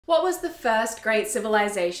What was the first great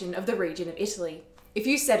civilization of the region of Italy? If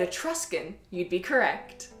you said Etruscan, you'd be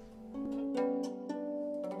correct.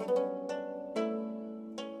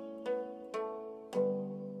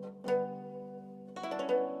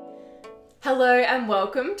 Hello and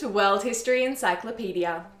welcome to World History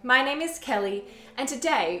Encyclopedia. My name is Kelly, and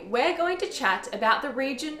today we're going to chat about the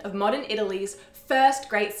region of modern Italy's first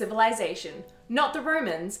great civilization, not the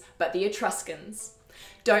Romans, but the Etruscans.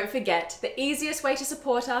 Don't forget, the easiest way to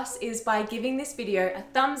support us is by giving this video a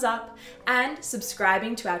thumbs up and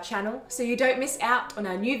subscribing to our channel so you don't miss out on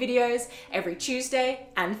our new videos every Tuesday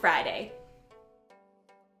and Friday.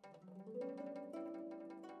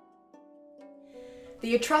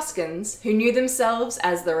 The Etruscans, who knew themselves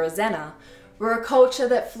as the Rasenna, were a culture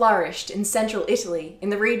that flourished in central Italy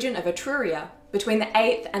in the region of Etruria between the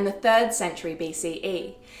 8th and the 3rd century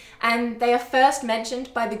BCE, and they are first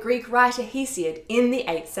mentioned by the Greek writer Hesiod in the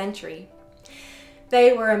 8th century.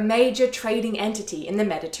 They were a major trading entity in the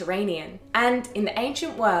Mediterranean, and in the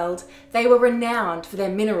ancient world, they were renowned for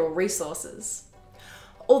their mineral resources.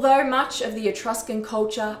 Although much of the Etruscan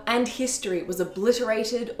culture and history was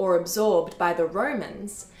obliterated or absorbed by the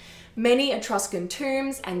Romans, many Etruscan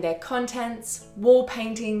tombs and their contents, wall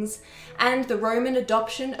paintings, and the Roman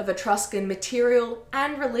adoption of Etruscan material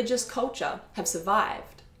and religious culture have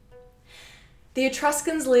survived. The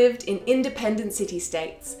Etruscans lived in independent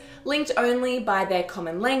city-states, linked only by their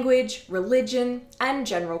common language, religion, and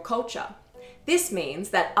general culture. This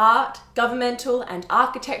means that art, governmental, and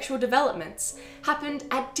architectural developments happened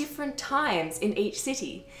at different times in each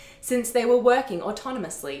city, since they were working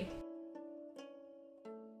autonomously.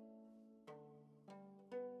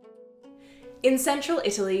 In central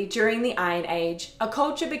Italy during the Iron Age, a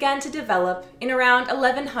culture began to develop in around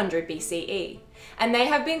 1100 BCE, and they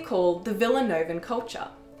have been called the Villanovan culture.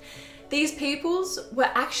 These peoples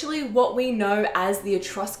were actually what we know as the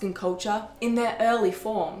Etruscan culture in their early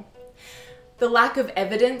form. The lack of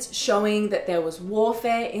evidence showing that there was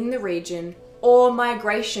warfare in the region or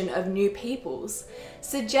migration of new peoples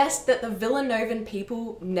suggests that the Villanovan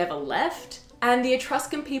people never left and the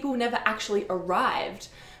Etruscan people never actually arrived,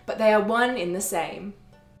 but they are one in the same.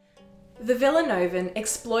 The Villanovan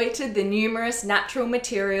exploited the numerous natural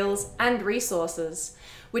materials and resources,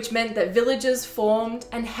 which meant that villages formed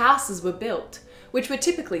and houses were built, which were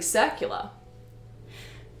typically circular.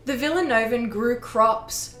 The Villanovan grew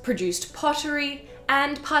crops, produced pottery,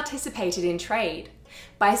 and participated in trade.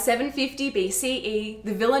 By 750 BCE,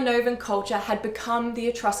 the Villanovan culture had become the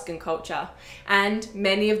Etruscan culture, and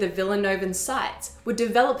many of the Villanovan sites would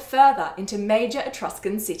develop further into major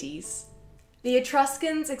Etruscan cities. The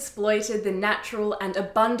Etruscans exploited the natural and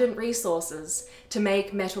abundant resources to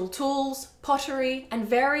make metal tools, pottery, and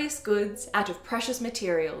various goods out of precious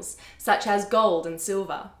materials, such as gold and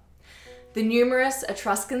silver. The numerous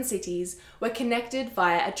Etruscan cities were connected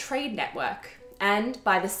via a trade network, and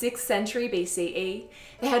by the 6th century BCE,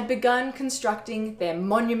 they had begun constructing their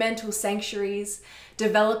monumental sanctuaries,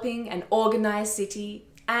 developing an organized city,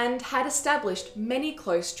 and had established many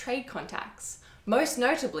close trade contacts, most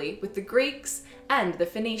notably with the Greeks and the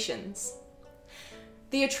Phoenicians.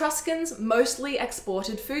 The Etruscans mostly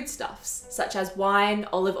exported foodstuffs, such as wine,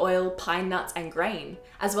 olive oil, pine nuts, and grain,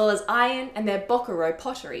 as well as iron and their Boccaro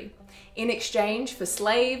pottery, in exchange for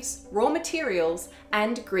slaves, raw materials,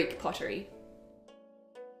 and Greek pottery.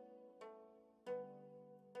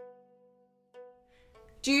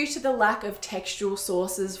 Due to the lack of textual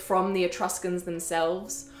sources from the Etruscans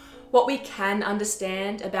themselves, what we can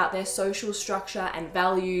understand about their social structure and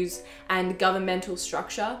values and governmental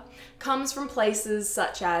structure comes from places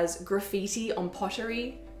such as graffiti on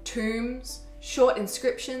pottery, tombs, short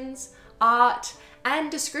inscriptions, art,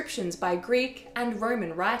 and descriptions by Greek and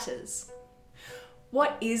Roman writers.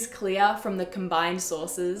 What is clear from the combined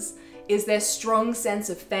sources is their strong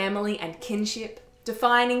sense of family and kinship,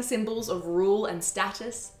 defining symbols of rule and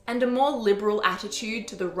status, and a more liberal attitude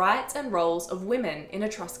to the rights and roles of women in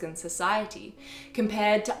Etruscan society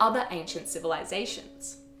compared to other ancient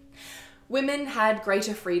civilizations. Women had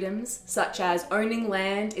greater freedoms, such as owning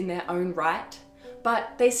land in their own right,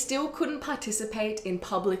 but they still couldn't participate in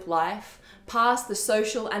public life past the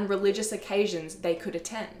social and religious occasions they could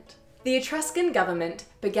attend. The Etruscan government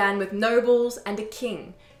began with nobles and a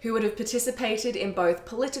king who would have participated in both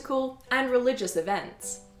political and religious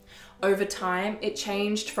events. Over time, it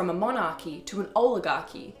changed from a monarchy to an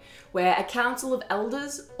oligarchy, where a council of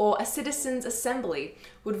elders or a citizens' assembly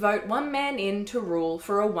would vote one man in to rule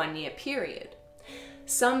for a one-year period.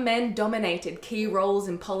 Some men dominated key roles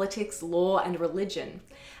in politics, law, and religion,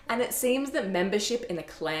 and it seems that membership in a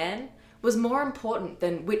clan was more important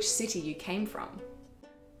than which city you came from.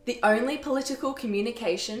 The The only political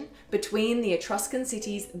communication between the Etruscan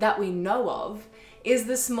cities that we know of is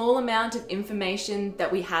the small amount of information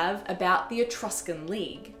that we have about the Etruscan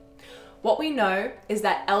League. What we know is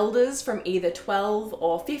that elders from either 12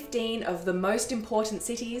 or 15 of the most important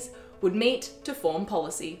cities would meet to form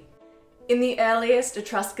policy. In the earliest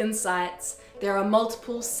Etruscan sites, there are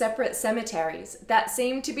multiple separate cemeteries that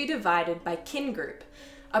seem to be divided by kin group,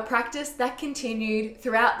 a practice that continued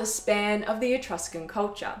throughout the span of the Etruscan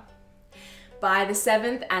culture. By the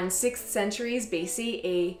 7th and 6th centuries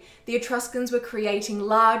BCE, the Etruscans were creating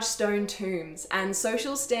large stone tombs, and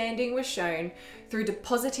social standing was shown through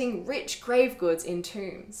depositing rich grave goods in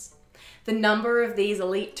tombs. The number of these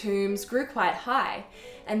elite tombs grew quite high,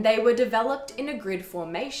 and they were developed in a grid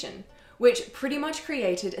formation, which pretty much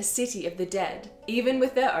created a city of the dead, even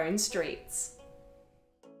with their own streets.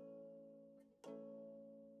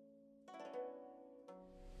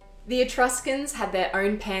 The Etruscans had their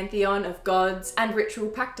own pantheon of gods and ritual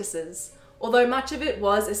practices, although much of it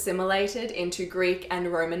was assimilated into Greek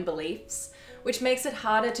and Roman beliefs, which makes it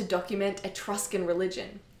harder to document Etruscan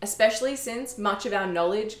religion, especially since much of our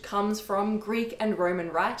knowledge comes from Greek and Roman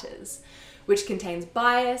writers, which contains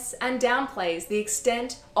bias and downplays the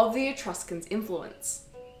extent of the Etruscans' influence.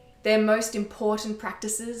 Their most important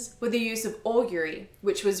practices were the use of augury,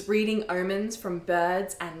 which was reading omens from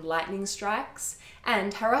birds and lightning strikes,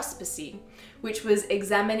 and haruspicy, which was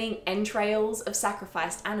examining entrails of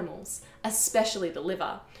sacrificed animals, especially the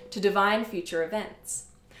liver, to divine future events.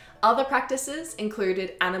 Other practices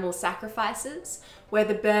included animal sacrifices, where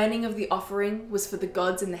the burning of the offering was for the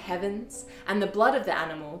gods in the heavens, and the blood of the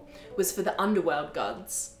animal was for the underworld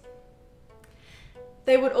gods.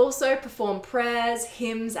 They would also perform prayers,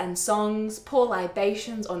 hymns and songs, pour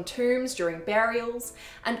libations on tombs during burials,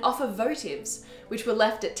 and offer votives, which were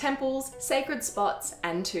left at temples, sacred spots,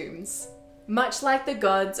 and tombs. Much like the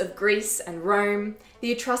gods of Greece and Rome,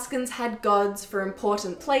 the Etruscans had gods for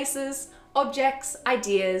important places, objects,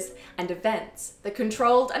 ideas, and events that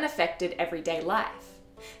controlled and affected everyday life.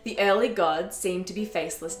 The early gods seemed to be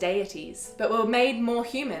faceless deities, but were made more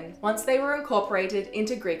human once they were incorporated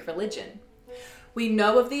into Greek religion. We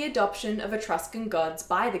know of the adoption of Etruscan gods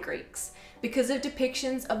by the Greeks because of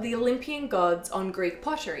depictions of the Olympian gods on Greek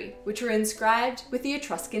pottery, which were inscribed with the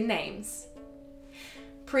Etruscan names.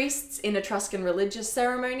 Priests in Etruscan religious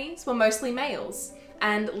ceremonies were mostly males,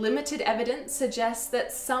 and limited evidence suggests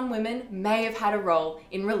that some women may have had a role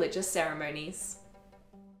in religious ceremonies.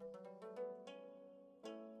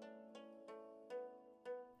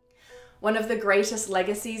 One of the greatest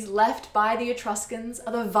legacies left by the Etruscans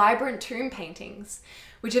are the vibrant tomb paintings,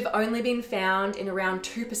 which have only been found in around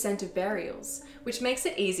 2% of burials, which makes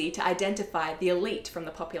it easy to identify the elite from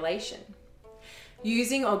the population.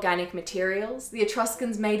 Using organic materials, the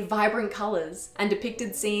Etruscans made vibrant colours and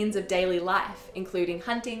depicted scenes of daily life, including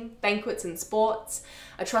hunting, banquets and sports,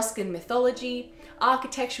 Etruscan mythology,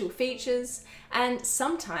 architectural features, and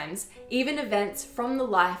sometimes even events from the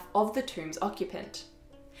life of the tomb's occupant.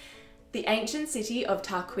 The ancient city of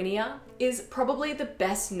Tarquinia is probably the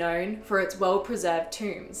best known for its well-preserved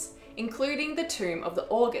tombs, including the tomb of the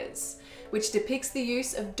augurs, which depicts the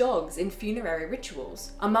use of dogs in funerary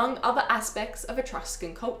rituals, among other aspects of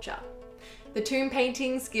Etruscan culture. The tomb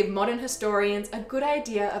paintings give modern historians a good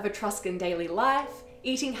idea of Etruscan daily life,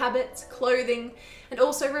 eating habits, clothing, and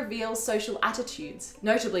also reveal social attitudes,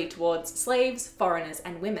 notably towards slaves, foreigners,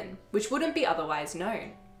 and women, which wouldn't be otherwise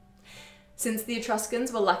known. Since the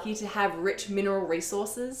Etruscans were lucky to have rich mineral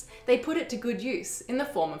resources, they put it to good use in the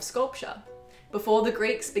form of sculpture. Before the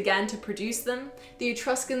Greeks began to produce them, the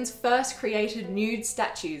Etruscans first created nude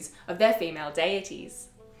statues of their female deities.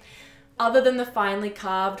 Other than the finely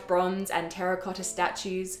carved bronze and terracotta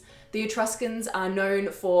statues, the Etruscans are known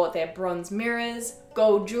for their bronze mirrors,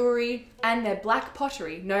 gold jewellery, and their black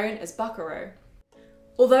pottery known as buccharo.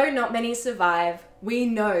 Although not many survive, we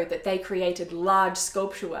know that they created large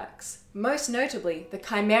sculpture works, most notably the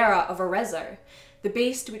Chimera of Arezzo, the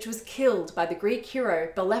beast which was killed by the Greek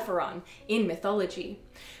hero Bellerophon in mythology,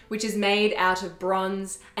 which is made out of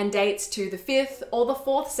bronze and dates to the 5th or the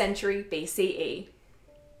 4th century BCE.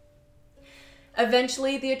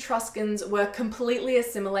 Eventually, the Etruscans were completely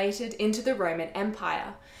assimilated into the Roman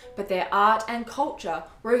Empire, but their art and culture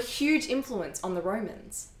were a huge influence on the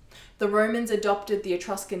Romans. The Romans adopted the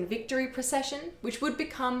Etruscan victory procession, which would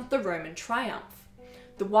become the Roman triumph.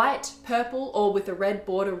 The white, purple, or with a red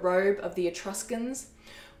border robe of the Etruscans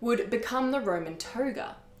would become the Roman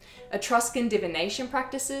toga. Etruscan divination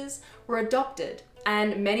practices were adopted,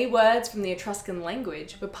 and many words from the Etruscan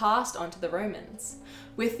language were passed on to the Romans,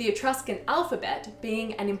 with the Etruscan alphabet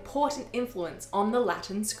being an important influence on the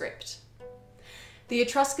Latin script. The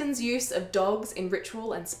Etruscans' use of dogs in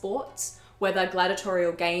ritual and sports, whether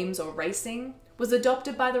gladiatorial games or racing, was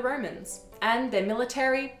adopted by the Romans, and their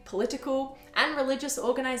military, political, and religious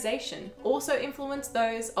organisation also influenced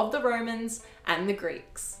those of the Romans and the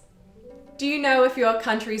Greeks. Do you know if your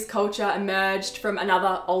country's culture emerged from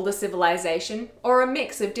another older civilization or a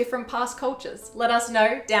mix of different past cultures? Let us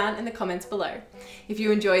know down in the comments below. If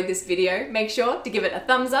you enjoyed this video, make sure to give it a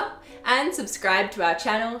thumbs up and subscribe to our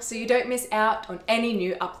channel so you don't miss out on any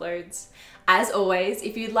new uploads. As always,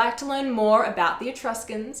 if you'd like to learn more about the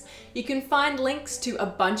Etruscans, you can find links to a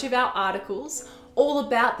bunch of our articles all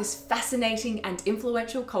about this fascinating and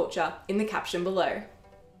influential culture in the caption below.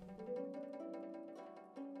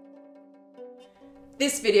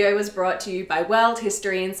 This video was brought to you by World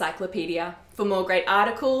History Encyclopedia. For more great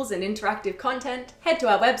articles and interactive content, head to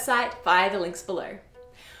our website via the links below.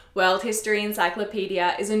 World History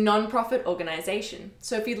Encyclopedia is a non-profit organisation,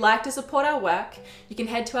 so if you'd like to support our work, you can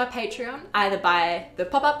head to our Patreon either by the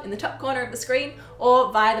pop-up in the top corner of the screen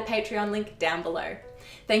or via the Patreon link down below.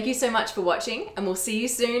 Thank you so much for watching, and we'll see you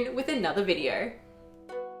soon with another video.